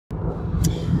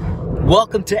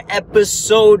Welcome to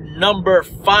episode number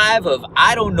 5 of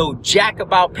I Don't Know Jack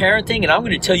About Parenting, and I'm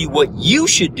going to tell you what you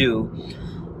should do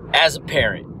as a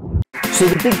parent. So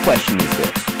the big question is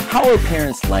this: how are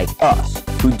parents like us,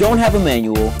 who don't have a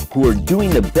manual, who are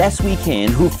doing the best we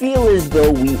can, who feel as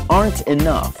though we aren't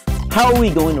enough, how are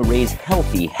we going to raise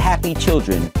healthy, happy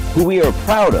children who we are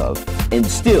proud of and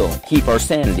still keep our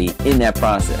sanity in that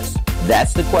process?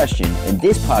 That's the question, and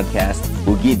this podcast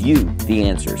will give you the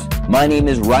answers. My name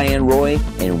is Ryan Roy,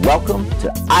 and welcome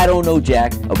to I Don't Know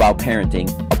Jack About Parenting,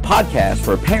 a podcast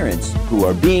for parents who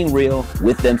are being real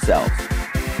with themselves.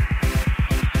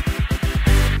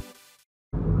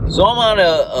 So I'm on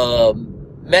a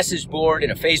message board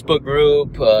in a Facebook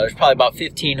group. There's probably about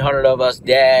 1,500 of us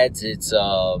dads. It's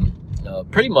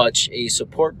pretty much a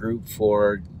support group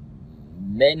for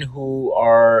men who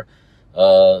are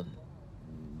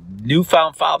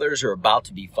newfound fathers or about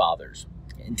to be fathers.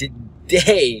 And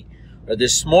today, or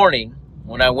this morning,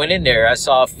 when I went in there, I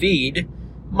saw a feed.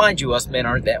 Mind you, us men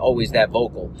aren't always that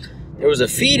vocal. There was a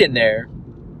feed in there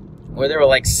where there were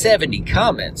like 70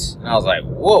 comments. And I was like,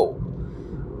 whoa,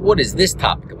 what is this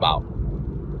topic about?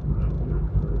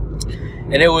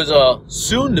 And it was a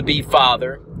soon-to-be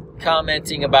father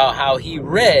commenting about how he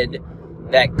read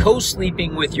that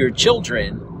co-sleeping with your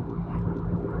children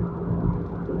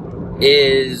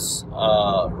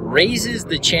raises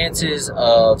the chances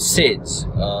of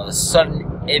SIDS,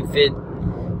 sudden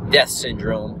infant death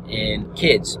syndrome, in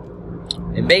kids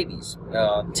and babies.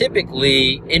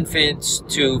 Typically, infants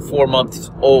to 4 months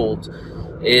old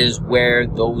is where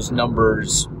those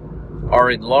numbers are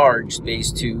enlarged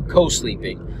based to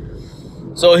co-sleeping.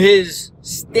 So his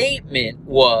statement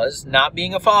was, not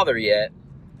being a father yet,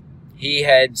 he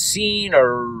had seen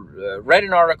or read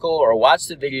an article or watched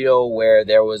a video where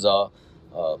there was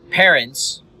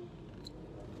parents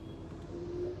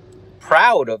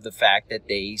proud of the fact that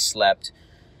they slept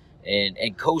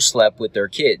and co-slept with their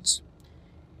kids.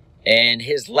 And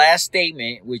his last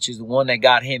statement, which is the one that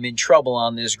got him in trouble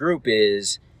on this group,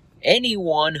 is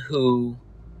anyone who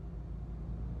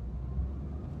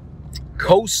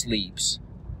co-sleeps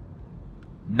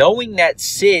knowing that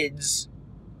SIDS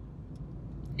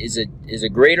is a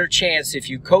greater chance if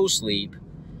you co-sleep,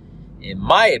 in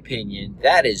my opinion,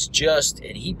 that is just,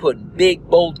 and he put in big,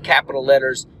 bold, capital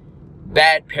letters,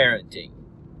 bad parenting.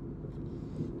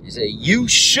 He said, you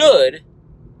should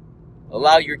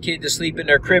allow your kid to sleep in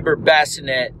their crib or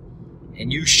bassinet,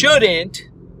 and you shouldn't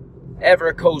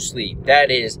ever co-sleep. That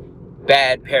is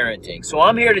bad parenting. So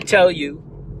I'm here to tell you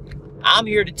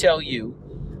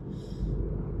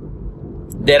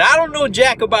that I don't know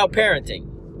jack about parenting.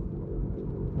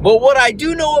 But what I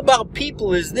do know about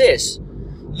people is this: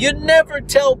 you never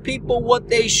tell people what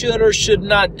they should or should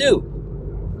not do.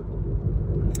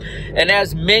 And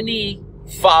as many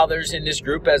fathers in this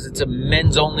group, as it's a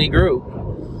men's only group,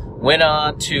 went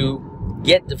on to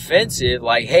get defensive,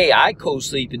 like, hey, I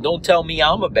co-sleep and don't tell me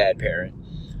I'm a bad parent.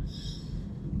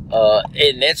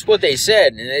 And that's what they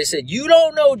said. And they said, you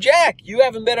don't know jack. You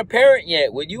haven't been a parent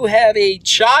yet. When you have a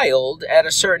child at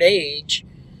a certain age,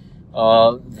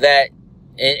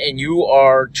 and you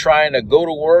are trying to go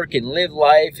to work and live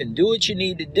life and do what you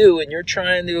need to do, and you're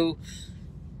trying to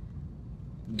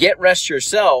get rest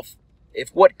yourself, if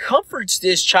what comforts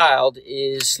this child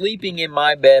is sleeping in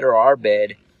my bed or our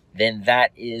bed, then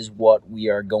that is what we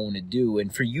are going to do.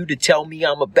 And for you to tell me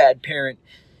I'm a bad parent,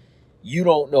 you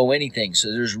don't know anything.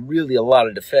 So there's really a lot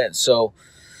of defense. So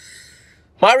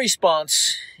my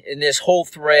response in this whole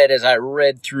thread, as I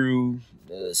read through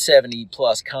 70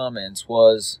 plus comments,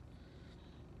 was,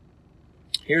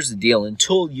 here's the deal: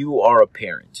 until you are a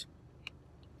parent,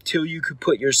 till you could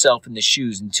put yourself in the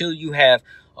shoes, until you have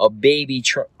a baby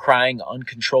crying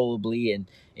uncontrollably and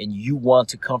you want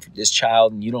to comfort this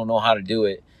child and you don't know how to do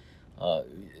it,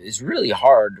 it's really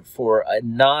hard for a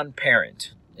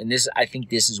non-parent. And I think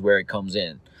this is where it comes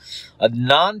in. A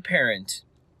non-parent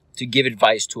to give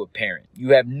advice to a parent.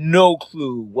 You have no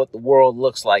clue what the world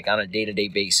looks like on a day-to-day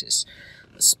basis,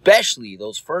 especially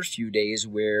those first few days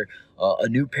where a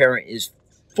new parent is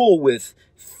full with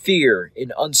fear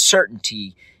and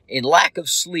uncertainty and lack of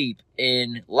sleep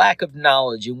and lack of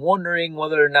knowledge and wondering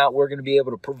whether or not we're going to be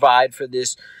able to provide for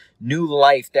this new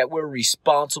life that we're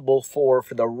responsible for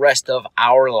the rest of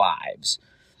our lives.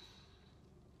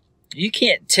 You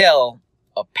can't tell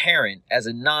a parent as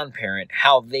a non-parent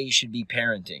how they should be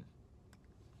parenting,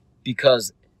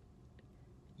 because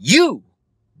you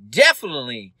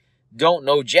definitely don't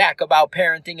know jack about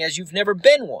parenting, as you've never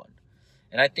been one.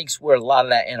 And I think it's where a lot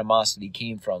of that animosity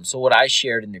came from. So what I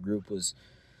shared in the group was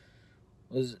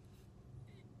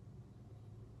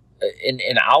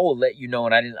and I will let you know,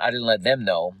 and I didn't let them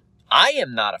know, I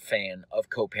am not a fan of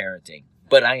co-parenting,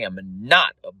 but I am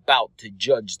not about to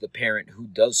judge the parent who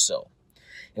does so.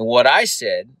 And what I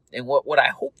said, and what I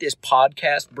hope this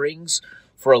podcast brings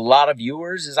for a lot of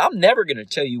viewers, is I'm never going to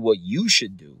tell you what you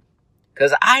should do,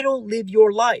 because I don't live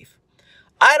your life.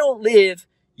 I don't live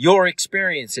your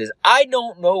experiences. I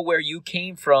don't know where you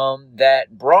came from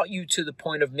that brought you to the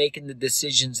point of making the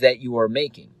decisions that you are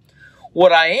making.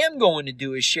 What I am going to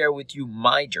do is share with you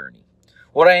my journey.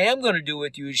 What I am going to do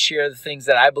with you is share the things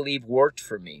that I believe worked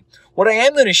for me. What I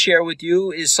am going to share with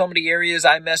you is some of the areas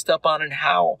I messed up on and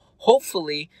how,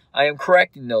 hopefully, I am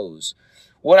correcting those.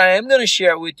 What I am going to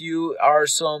share with you are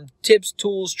some tips,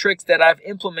 tools, tricks that I've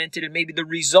implemented and maybe the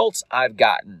results I've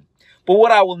gotten. But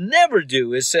what I will never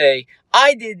do is say,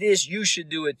 I did this, you should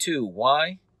do it too.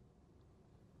 Why?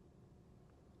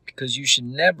 Because you should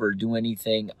never do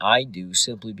anything I do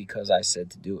simply because I said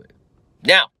to do it.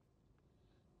 Now,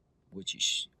 what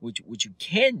you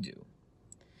can do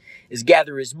is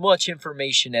gather as much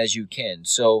information as you can.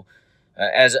 So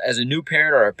as a new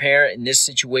parent or a parent in this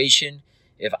situation,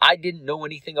 if I didn't know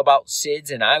anything about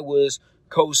SIDS and I was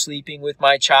co-sleeping with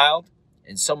my child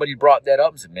and somebody brought that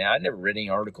up and said, man, I never read any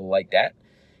article like that,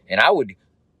 and I would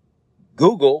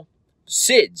Google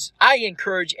SIDS. I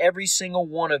encourage every single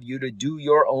one of you to do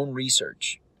your own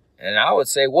research. And I would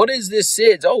say, what is this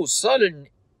SIDS? Oh, sudden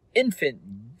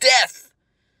infant death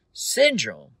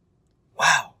syndrome.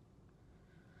 Wow.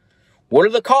 What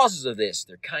are the causes of this?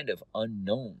 They're kind of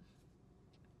unknown.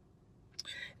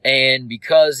 And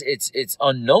because it's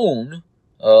unknown,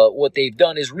 what they've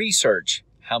done is research.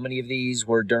 How many of these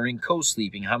were during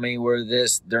co-sleeping? How many were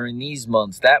this during these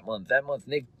months, that month? And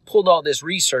they've pulled all this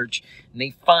research, and they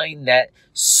find that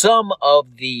some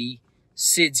of the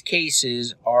SIDS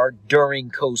cases are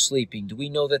during co-sleeping. Do we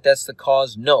know that that's the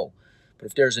cause? No. But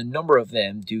if there's a number of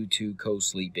them due to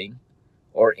co-sleeping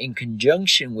or in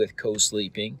conjunction with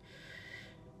co-sleeping,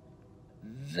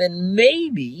 then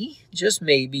maybe, just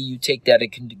maybe, you take that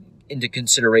into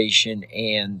consideration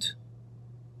and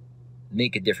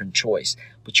make a different choice.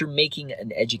 But you're making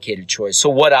an educated choice. So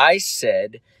what I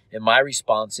said in my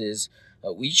response is,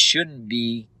 we shouldn't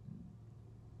be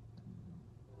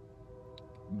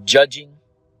judging,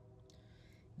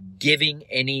 giving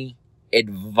any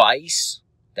advice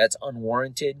that's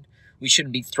unwarranted. We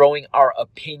shouldn't be throwing our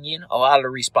opinion. A lot of the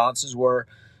responses were,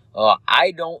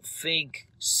 I don't think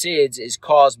SIDS is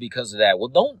caused because of that. Well,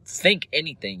 don't think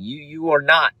anything. You are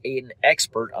not an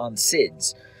expert on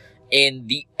SIDS. And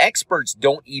the experts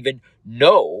don't even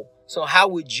know. So how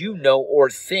would you know or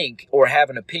think or have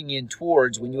an opinion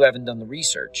towards when you haven't done the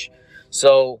research?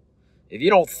 So if you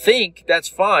don't think, that's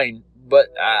fine. But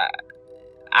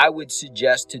I would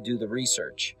suggest to do the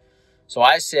research. So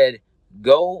I said,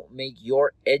 go make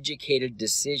your educated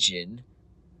decision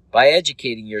by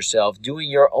educating yourself, doing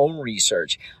your own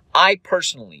research. I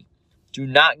personally do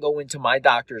not go into my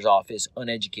doctor's office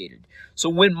uneducated. So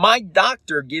when my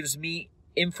doctor gives me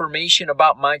information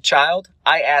about my child,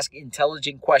 I ask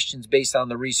intelligent questions based on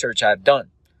the research I've done.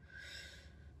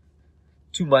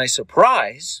 To my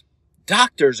surprise,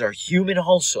 doctors are human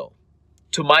also.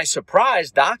 To my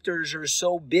surprise, doctors are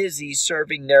so busy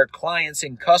serving their clients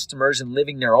and customers and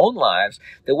living their own lives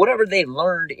that whatever they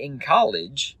learned in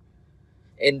college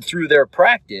and through their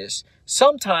practice,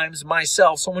 sometimes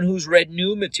myself, someone who's read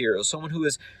new material, someone who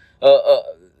is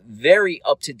very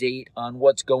up to date on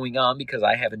what's going on, because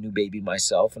I have a new baby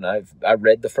myself, and I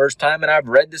read the first time and I've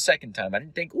read the second time. I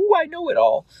didn't think, ooh, I know it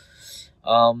all.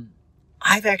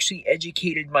 I've actually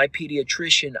educated my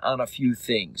pediatrician on a few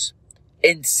things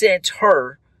and sent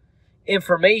her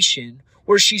information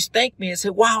where she's thanked me and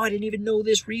said, wow, I didn't even know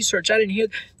this research. I didn't hear.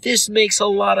 This makes a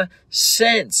lot of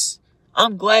sense.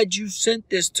 I'm glad you sent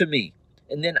this to me.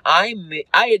 And then I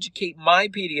educate my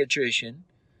pediatrician.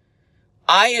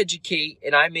 I educate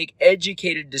and I make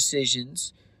educated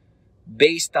decisions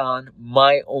based on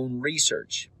my own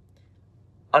research.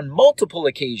 On multiple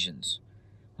occasions,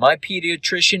 my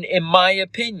pediatrician, in my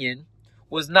opinion,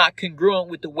 was not congruent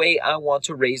with the way I want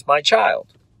to raise my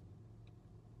child.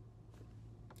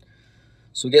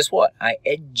 So guess what? I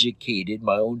educated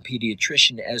my own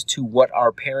pediatrician as to what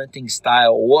our parenting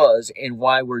style was and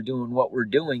why we're doing what we're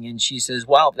doing. And she says,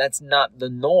 wow, that's not the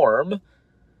norm.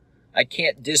 I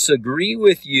can't disagree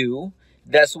with you.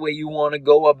 If that's the way you want to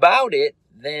go about it,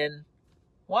 then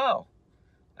wow,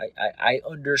 I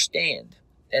understand.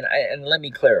 And let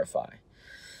me clarify.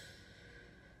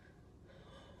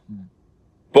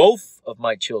 Both of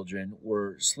my children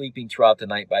were sleeping throughout the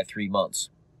night by 3 months.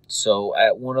 So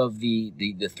at one of the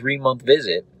 3-month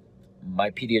visit,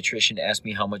 my pediatrician asked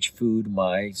me how much food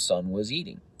my son was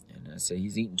eating. And I said,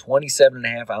 he's eating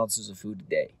 27.5 ounces of food a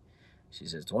day. She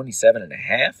says, 27 and a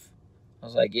half? I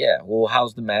was like, yeah. Well,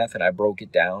 how's the math? And I broke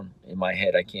it down. In my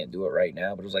head, I can't do it right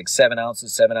now, but it was like 7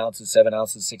 ounces, 7 ounces, 7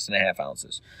 ounces, 6.5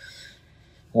 ounces.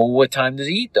 Well, what time does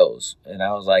he eat those? And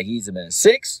I was like, he eats them at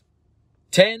 6,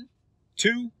 10,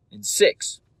 2, and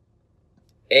 6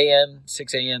 a.m.,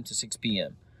 6 a.m. to 6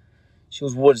 p.m. She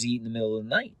goes, what does he eat in the middle of the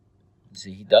night? I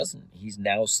said, he doesn't. He's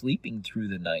now sleeping through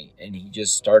the night, and he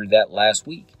just started that last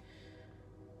week.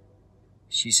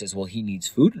 She says, well, he needs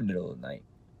food in the middle of the night.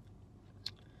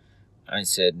 I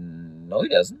said, no, he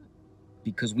doesn't,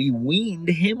 because we weaned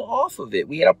him off of it.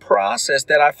 We had a process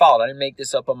that I followed. I didn't make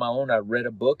this up on my own. I read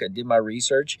a book. I did my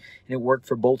research, and it worked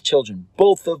for both children.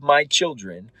 Both of my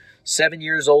children, 7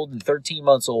 years old and 13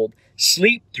 months old,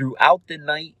 sleep throughout the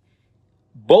night,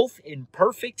 both in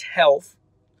perfect health,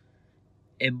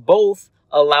 and both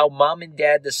allow mom and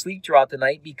dad to sleep throughout the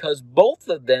night because both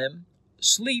of them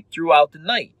sleep throughout the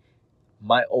night.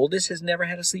 My oldest has never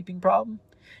had a sleeping problem.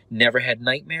 Never had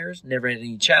nightmares, never had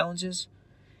any challenges.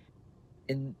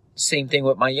 And same thing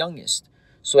with my youngest.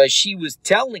 So as she was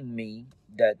telling me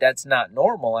that that's not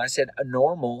normal, I said,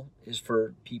 normal is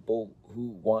for people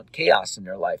who want chaos in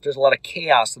their life. There's a lot of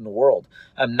chaos in the world.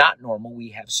 I'm not normal. We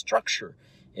have structure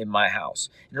in my house.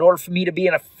 In order for me to be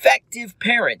an effective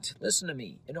parent, listen to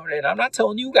me, and I'm not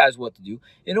telling you guys what to do.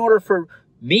 In order for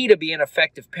me to be an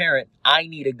effective parent, I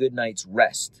need a good night's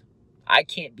rest. I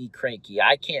can't be cranky.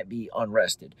 I can't be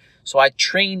unrested. So I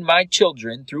trained my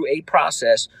children through a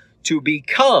process to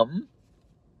become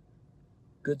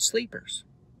good sleepers.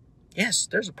 Yes,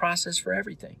 there's a process for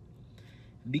everything.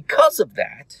 Because of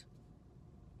that,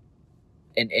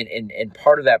 and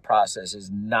part of that process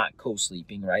is not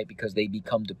co-sleeping, right? Because they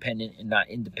become dependent and not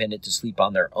independent to sleep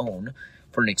on their own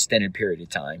for an extended period of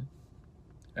time,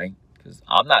 right? Because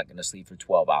I'm not going to sleep for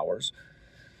 12 hours.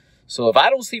 So if I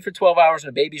don't sleep for 12 hours and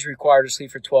a baby's required to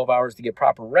sleep for 12 hours to get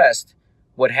proper rest,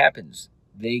 what happens?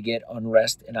 They get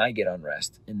unrest and I get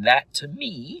unrest. And that, to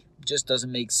me, just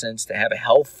doesn't make sense to have a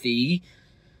healthy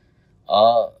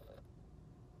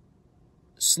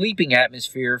sleeping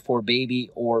atmosphere for baby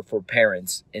or for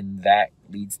parents. And that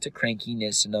leads to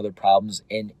crankiness and other problems.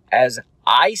 And as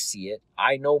I see it,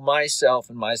 I know myself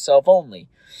and myself only.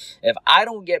 If I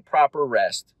don't get proper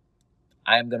rest,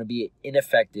 I am going to be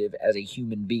ineffective as a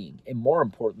human being, and more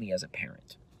importantly, as a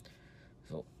parent.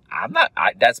 So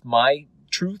that's my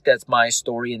truth, that's my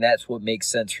story, and that's what makes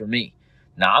sense for me.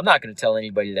 Now, I'm not going to tell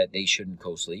anybody that they shouldn't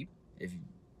co-sleep. If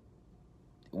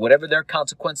whatever their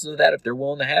consequences of that, if they're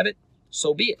willing to have it,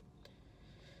 so be it.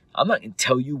 I'm not going to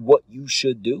tell you what you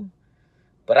should do,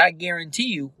 but I guarantee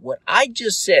you what I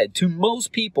just said to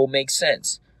most people makes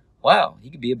sense. Wow, he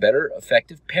could be a better,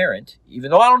 effective parent, even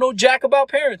though I don't know jack about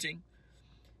parenting,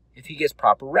 if he gets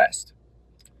proper rest.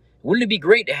 Wouldn't it be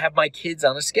great to have my kids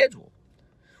on a schedule?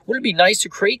 Wouldn't it be nice to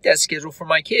create that schedule for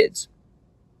my kids?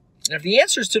 And if the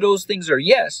answers to those things are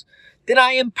yes, then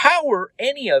I empower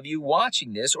any of you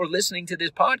watching this or listening to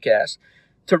this podcast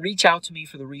to reach out to me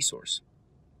for the resource.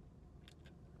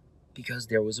 Because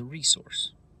there was a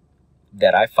resource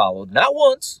that I followed not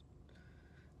once,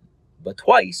 but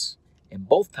twice, and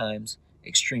both times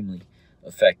extremely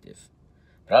effective.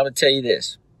 But I'm going to tell you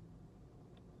this.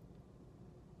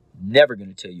 Never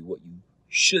going to tell you what you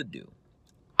should do.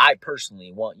 I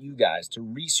personally want you guys to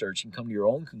research and come to your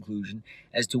own conclusion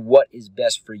as to what is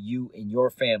best for you and your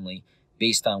family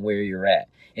based on where you're at.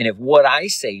 And if what I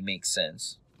say makes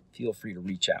sense, feel free to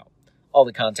reach out. All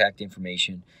the contact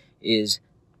information is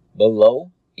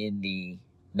below in the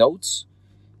notes.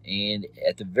 And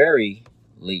at the very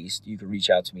least, you can reach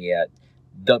out to me at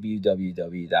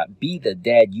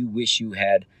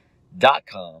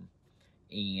www.BeTheDadYouWishYouHad.com,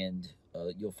 and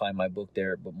you'll find my book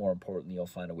there, but more importantly, you'll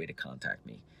find a way to contact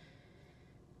me.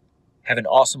 Have an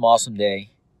awesome, awesome day.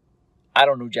 I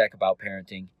don't know jack about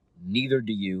parenting. Neither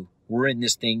do you. We're in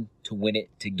this thing to win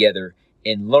it together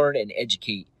and learn and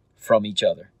educate from each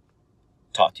other.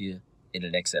 Talk to you in the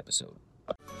next episode.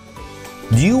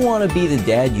 Do you want to be the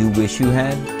dad you wish you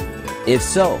had? If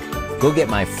so, go get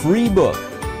my free book,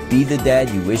 Be the Dad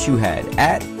You Wish You Had,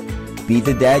 at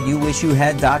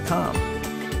BeTheDadYouWishYouHad.com.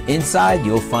 Inside,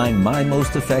 you'll find my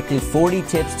most effective 40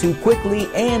 tips to quickly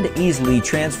and easily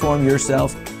transform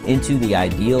yourself into the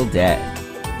ideal dad.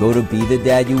 Go to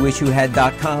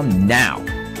BeTheDadYouWishYouHad.com now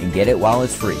and get it while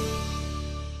it's free.